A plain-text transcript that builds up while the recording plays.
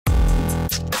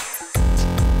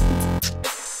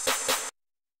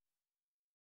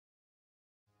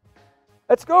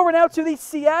Let's go over now to the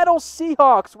Seattle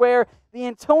Seahawks, where the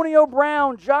Antonio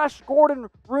Brown, Josh Gordon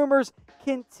rumors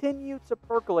continue to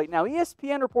percolate. Now,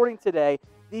 ESPN reporting today,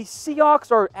 the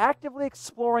Seahawks are actively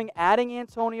exploring adding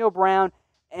Antonio Brown,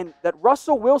 and that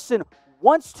Russell Wilson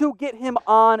wants to get him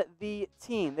on the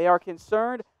team. They are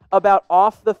concerned about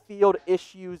off-the-field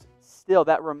issues still.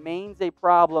 That remains a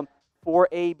problem for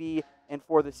AB and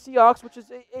for the Seahawks, which is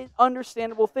an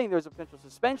understandable thing. There's a potential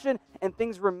suspension, and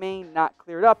things remain not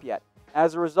cleared up yet.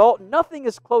 As a result, nothing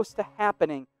is close to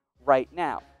happening right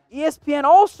now. ESPN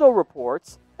also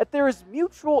reports that there is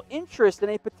mutual interest in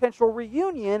a potential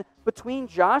reunion between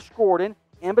Josh Gordon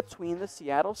and between the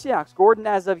Seattle Seahawks. Gordon,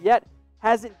 as of yet,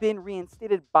 hasn't been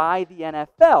reinstated by the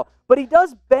NFL, but he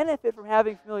does benefit from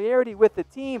having familiarity with the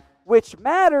team, which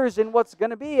matters in what's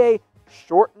going to be a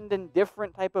shortened and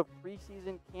different type of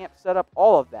preseason camp setup,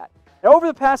 all of that. Now, over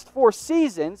the past 4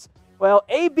 seasons, well,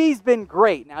 AB's been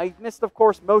great. Now, he missed, of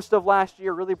course, most of last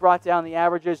year, really brought down the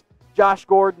averages. Josh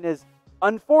Gordon is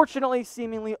unfortunately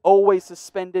seemingly always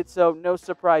suspended, so no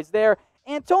surprise there.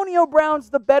 Antonio Brown's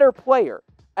the better player.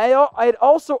 I'd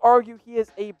also argue he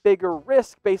is a bigger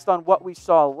risk based on what we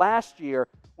saw last year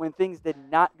when things did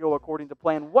not go according to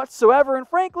plan whatsoever, and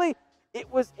frankly, it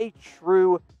was a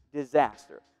true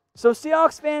disaster. So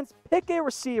Seahawks fans, pick a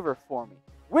receiver for me.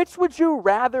 Which would you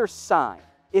rather sign?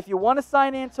 If you want to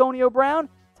sign Antonio Brown,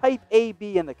 type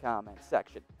AB in the comments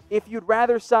section. If you'd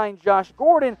rather sign Josh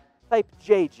Gordon, type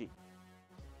JG.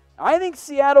 I think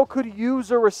Seattle could use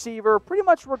a receiver pretty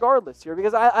much regardless here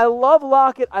because I love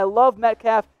Lockett. I love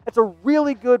Metcalf. It's a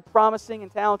really good, promising, and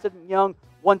talented and young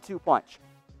 1-2 punch.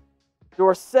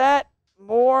 Dorsett,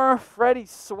 Moore, Freddie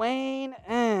Swain,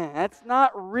 that's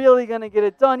not really going to get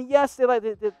it done. Yes, they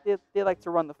like to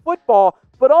run the football,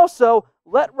 but also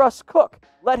let Russ cook.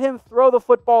 Let him throw the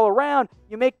football around.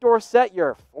 You make Dorsett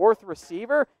your 4th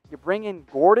receiver. You bring in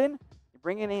Gordon. You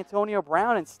bring in Antonio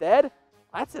Brown instead.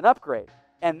 That's an upgrade.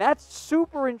 And that's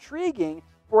super intriguing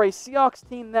for a Seahawks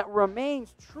team that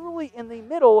remains truly in the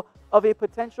middle of a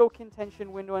potential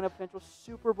contention window and a potential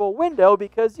Super Bowl window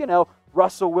because,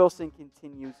 Russell Wilson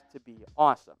continues to be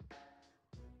awesome.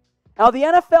 Now, the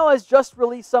NFL has just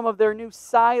released some of their new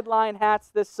sideline hats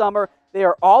this summer. They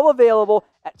are all available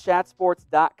at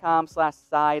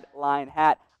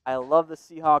chatsports.com/sidelinehat. I love the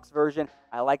Seahawks version.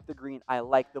 I like the green. I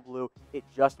like the blue. It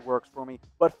just works for me.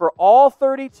 But for all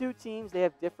 32 teams, they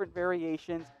have different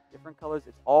variations, different colors.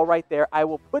 It's all right there. I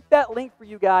will put that link for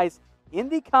you guys in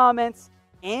the comments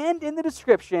and in the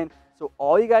description. So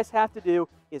all you guys have to do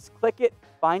is click it,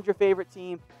 find your favorite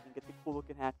team, and get the cool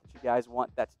looking hat that you guys want.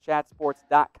 That's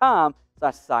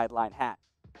chatsports.com/sidelinehat.